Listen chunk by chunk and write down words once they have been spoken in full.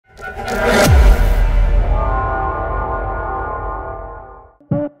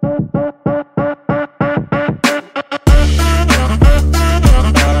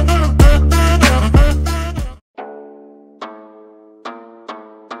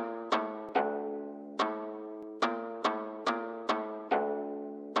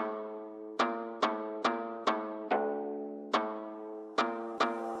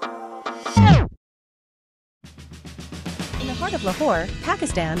of Lahore,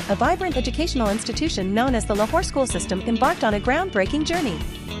 Pakistan, a vibrant educational institution known as the Lahore School System embarked on a groundbreaking journey.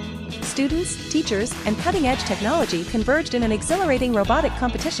 Students, teachers, and cutting-edge technology converged in an exhilarating robotic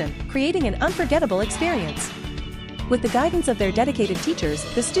competition, creating an unforgettable experience. With the guidance of their dedicated teachers,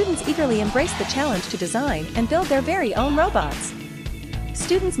 the students eagerly embraced the challenge to design and build their very own robots.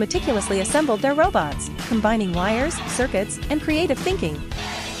 Students meticulously assembled their robots, combining wires, circuits, and creative thinking.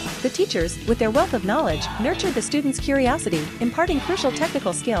 The teachers, with their wealth of knowledge, nurtured the students' curiosity, imparting crucial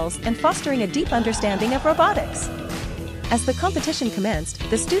technical skills and fostering a deep understanding of robotics. As the competition commenced,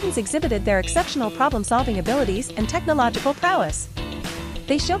 the students exhibited their exceptional problem-solving abilities and technological prowess.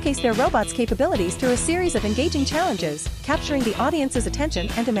 They showcased their robots' capabilities through a series of engaging challenges, capturing the audience's attention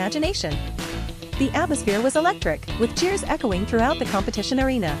and imagination. The atmosphere was electric, with cheers echoing throughout the competition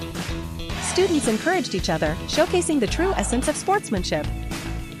arena. Students encouraged each other, showcasing the true essence of sportsmanship.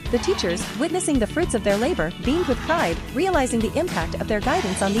 The teachers, witnessing the fruits of their labor, beamed with pride, realizing the impact of their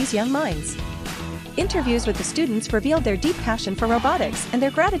guidance on these young minds. Interviews with the students revealed their deep passion for robotics and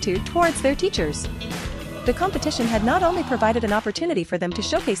their gratitude towards their teachers. The competition had not only provided an opportunity for them to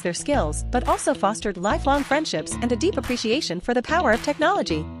showcase their skills, but also fostered lifelong friendships and a deep appreciation for the power of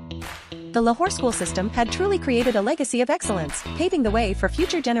technology. The Lahore School System had truly created a legacy of excellence, paving the way for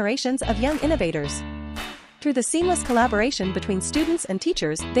future generations of young innovators. Through the seamless collaboration between students and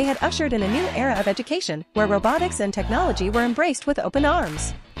teachers, they had ushered in a new era of education, where robotics and technology were embraced with open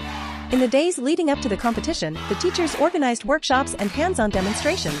arms. In the days leading up to the competition, the teachers organized workshops and hands-on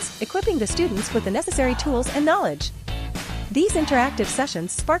demonstrations, equipping the students with the necessary tools and knowledge. These interactive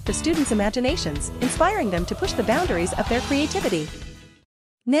sessions sparked the students' imaginations, inspiring them to push the boundaries of their creativity.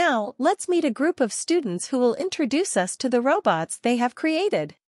 Now, let's meet a group of students who will introduce us to the robots they have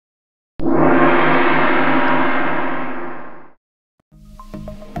created.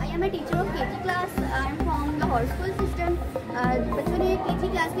 I am a teacher of KG class. I am from Lahore School System. बच्चों ने KG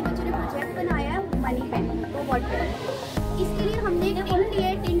class के बच्चों ने project बनाया money pen robot pen. इसके लिए हमने tin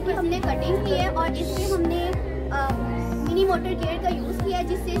लिए, टिन की हमने कटिंग की है और इसमें हमने मिनी मोटर गियर का यूज़ किया है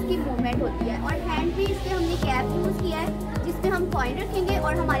जिससे इसकी मूवमेंट होती है और हैंड भी इसमें हमने कैप यूज़ किया है जिसमें हम कॉइन रखेंगे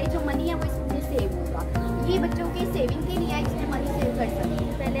और हमारी जो मनी है वो इसमें सेव होगा. ये बच्चों की सेविंग के लिए इसमें मनी सेव कर सकते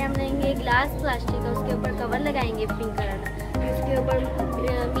हैं. पहले हम लेंगे ग्लास प्लास्टिक का, उसके ऊपर कवर लगाएंगे पिंक कलर का, उसके ऊपर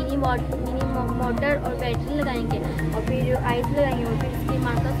मिनी मोटर और बैटरी लगाएंगे और फिर आइस लगाएंगे और फिर इसके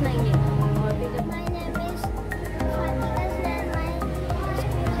मार्कर्स लगाएंगे और फिर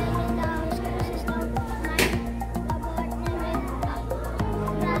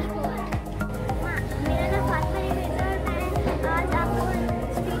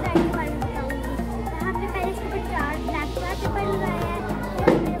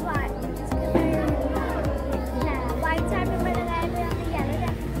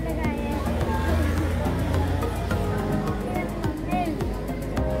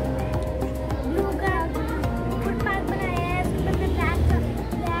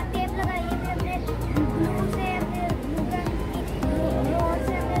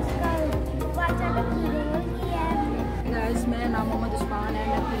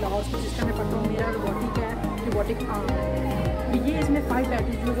लाहौर स्कूल सिस्टम में पढ़ता हूँ. मेरा रोबोटिक ये इसमें 5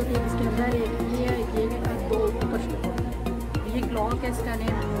 बैटरीज यूज़ होती है. इसके अंदर एक ये है, एक ये है, 2 ऊपर ये क्लॉक है इसका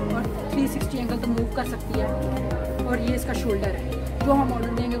नेम और 360 एंगल तो मूव कर सकती है और ये इसका शोल्डर है. जो हम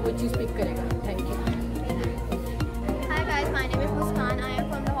ऑर्डर देंगे वो चीज़ पिक करेगा. Thank you. Hi guys, my name is Muskan. I am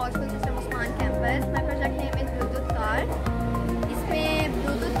from the Lahore School System Usman campus. My project name is Bluetooth car. इसमें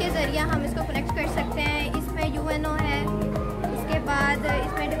ब्लूटूथ के ज़रिए हम इसको कनेक्ट कर सकते हैं. इसमें UNO है, उसके बाद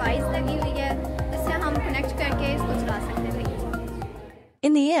इसमें डिवाइस लगी हुई है जिससे हम कनेक्ट करके इसको चला सकते हैं.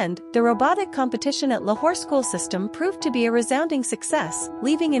 In the end, the robotic competition at Lahore School System proved to be a resounding success,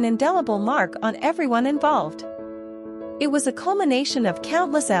 leaving an indelible mark on everyone involved. It was a culmination of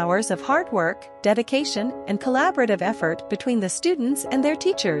countless hours of hard work, dedication, and collaborative effort between the students and their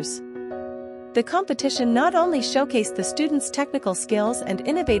teachers. The competition not only showcased the students' technical skills and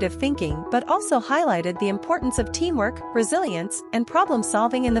innovative thinking but also highlighted the importance of teamwork, resilience, and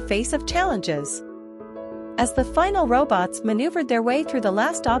problem-solving in the face of challenges. As the final robots maneuvered their way through the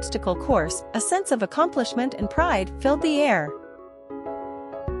last obstacle course, a sense of accomplishment and pride filled the air.